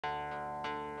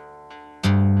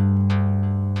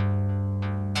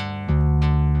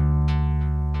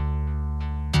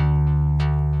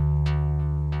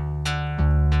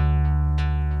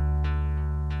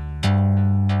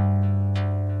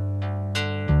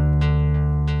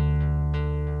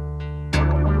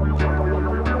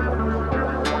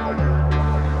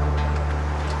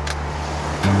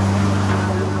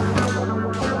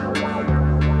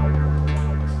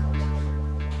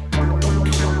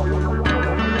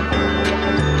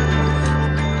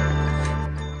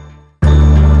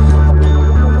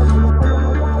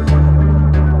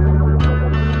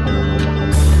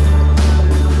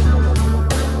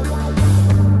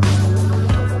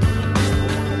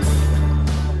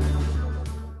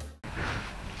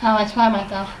How I inspire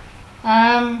myself?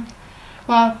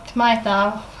 Well, to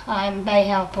myself, I'm very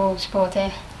helpful,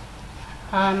 supportive,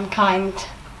 I'm kind,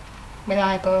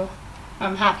 reliable,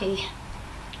 I'm happy.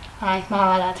 I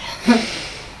smile a lot.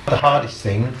 The hardest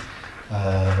thing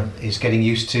is getting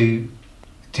used to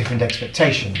different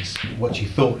expectations. What you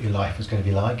thought your life was going to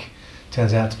be like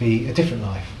turns out to be a different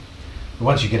life. But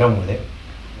once you get on with it,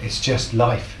 it's just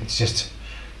life. It's just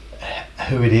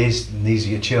who it is, and these are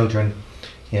your children,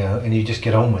 you know, and you just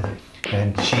get on with it.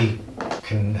 And she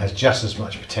has just as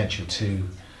much potential to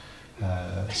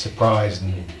surprise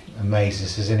and amaze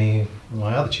us as any of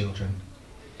my other children.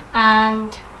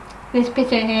 And this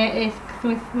picture here is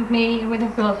with me with a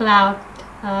girl loud.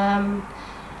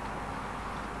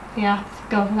 Yeah, it's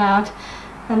girl loud.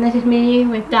 And this is me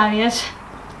with Darius.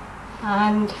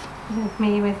 And this is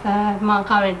me with Mark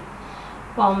Curran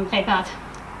from Take That.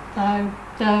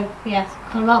 So yes,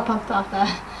 a lot of stuff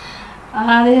there.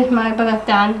 This is my brother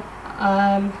Dan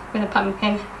with a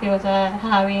pumpkin. He was a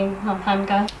Halloween a long time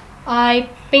ago. I've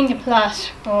been to Plus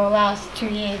for the last 2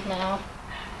 years now.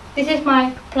 This is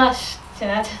my Plus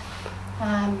shirt.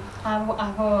 I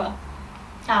wore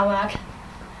at work,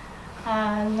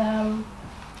 and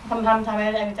sometimes I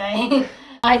wear it every day.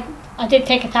 I did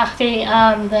take a taxi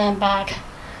and then back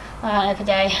every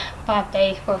day, 5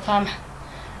 days full time.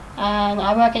 And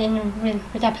I work in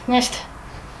receptionist.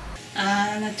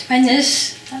 And the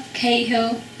trainers at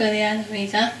Cahill, Billy and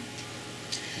Rita.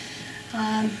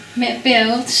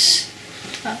 Midfields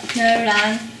at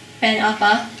Herranen, Ben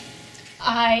Upper.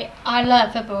 I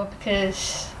love football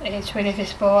because it's really good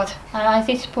sport. I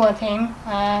did support a team.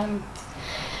 I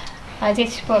did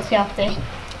support Chapman,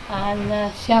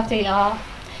 and Chapman are a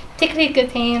particularly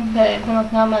good team, but it's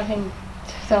not much in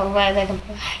sort of where they can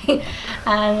play.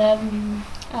 And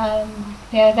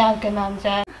yeah, they're a good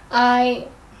manager. I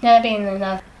never been in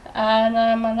love, and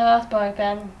my last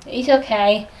boyfriend, he's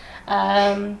okay.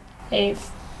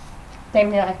 He's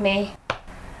namely like me,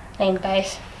 name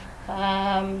base.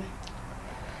 But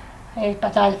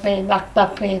I've been backed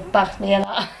me a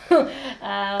lot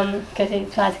because he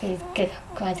tried to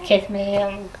kiss me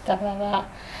and stuff like that,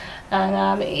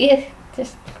 and he's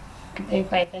just completely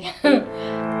crazy.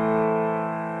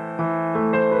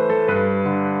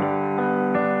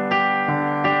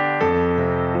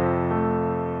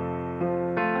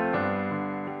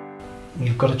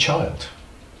 You've got a child.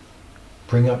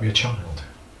 Bring up your child.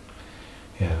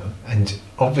 You know, and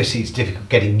obviously it's difficult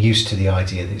getting used to the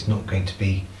idea that it's not going to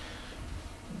be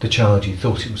the child you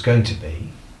thought it was going to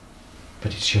be,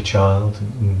 but it's your child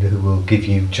who will give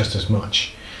you just as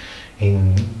much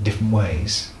in different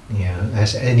ways, you know,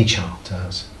 as any child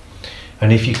does.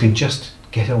 And if you can just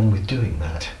get on with doing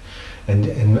that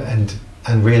and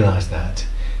realise that,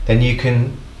 then you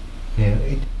can, you know,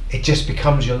 it just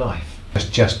becomes your life. It's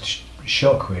just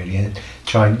shock really, and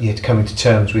trying to come into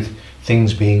terms with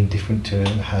things being different to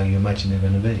how you imagine they're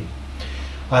going to be.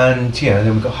 And yeah,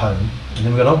 then we got home and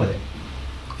then we got on with it.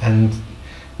 And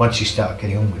once you start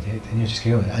getting on with it, then you're just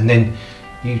getting on with it. And then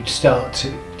you start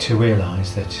to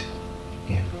realise that,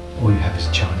 you know, all you have is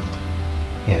a child.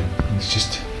 Yeah, and it's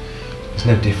just, there's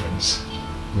no difference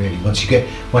really. Once you get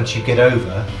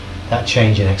over that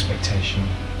change in expectation,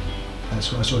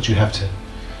 that's what you have to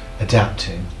adapt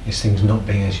to, is things not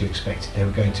being as you expected they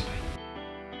were going to be.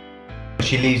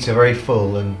 She leads a very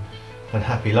full and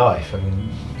happy life. I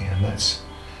mean, you know, I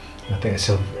think it's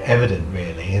self-evident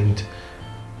really, and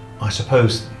I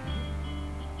suppose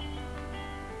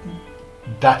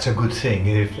that's a good thing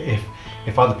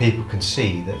if other people can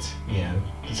see that, you know,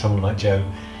 that someone like Joe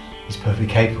is perfectly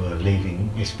capable of leading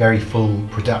this very full,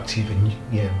 productive and,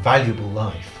 you know, valuable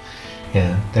life.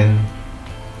 Yeah, then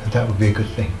that would be a good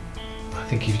thing. I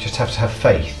think you just have to have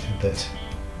faith that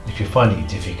if you're finding it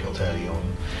difficult early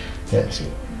on, that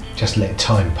just let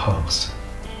time pass,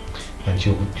 and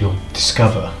you'll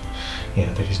discover, you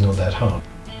know, that it's not that hard.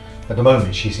 At the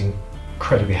moment, she's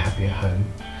incredibly happy at home,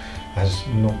 has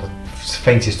not the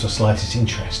faintest or slightest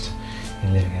interest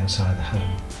in living outside the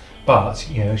home. But,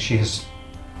 you know, she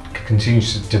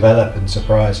continues to develop and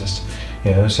surprise us,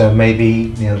 you know, so maybe,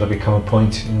 you know, there'll become a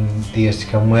point in the years to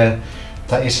come where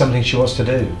that is something she wants to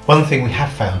do. One thing we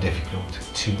have found difficult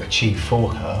to achieve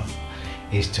for her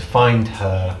is to find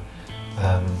her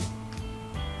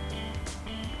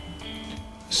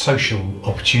social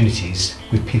opportunities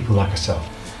with people like herself.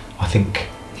 I think,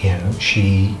 you know,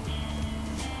 she,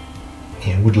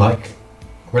 you know, would like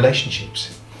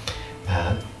relationships,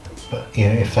 but, you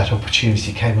know, if that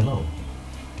opportunity came along,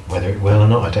 whether it will or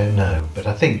not, I don't know. But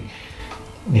I think,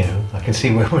 you know, I can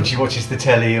see when she watches the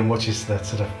telly and watches that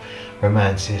sort of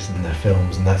romances and the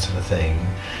films and that sort of thing,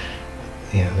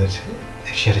 you know, that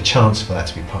if she had a chance for that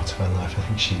to be part of her life, I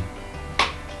think she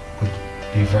would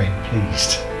be very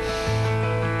pleased.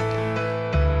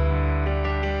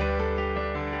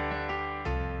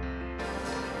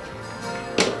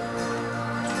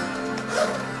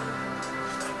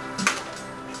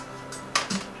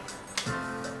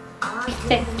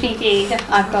 The CD that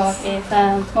I've got is,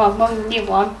 well, one new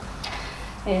one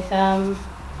is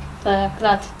the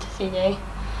Blood CD.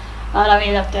 I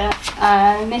really loved it.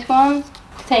 And this one,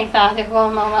 Take That, is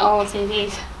one of my old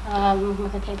CDs,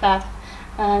 with the Take That.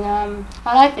 And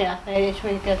I liked it, I think it's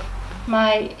really good.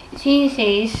 My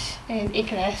CDs is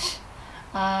Icarus.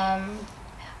 I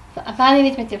found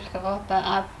it a bit difficult,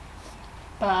 but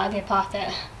I did pass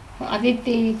it. I did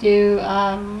do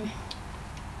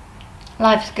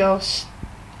life skills.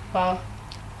 Well,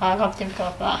 I got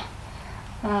difficult for that.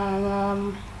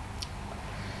 And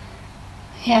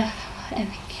yeah,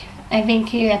 I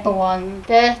think you ever won.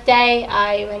 Thursday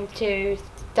I went to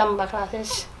Dumbbell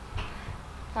classes.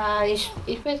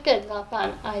 It was good, a lot of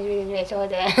fun. I really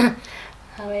enjoyed it.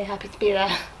 I'm really happy to be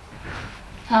there.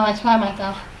 How I inspire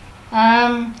myself.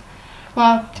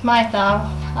 Well, to myself,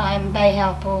 I'm very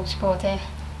helpful, supportive,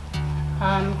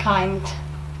 I'm kind,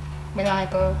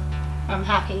 reliable, I'm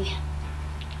happy.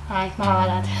 I smile a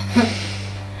lot.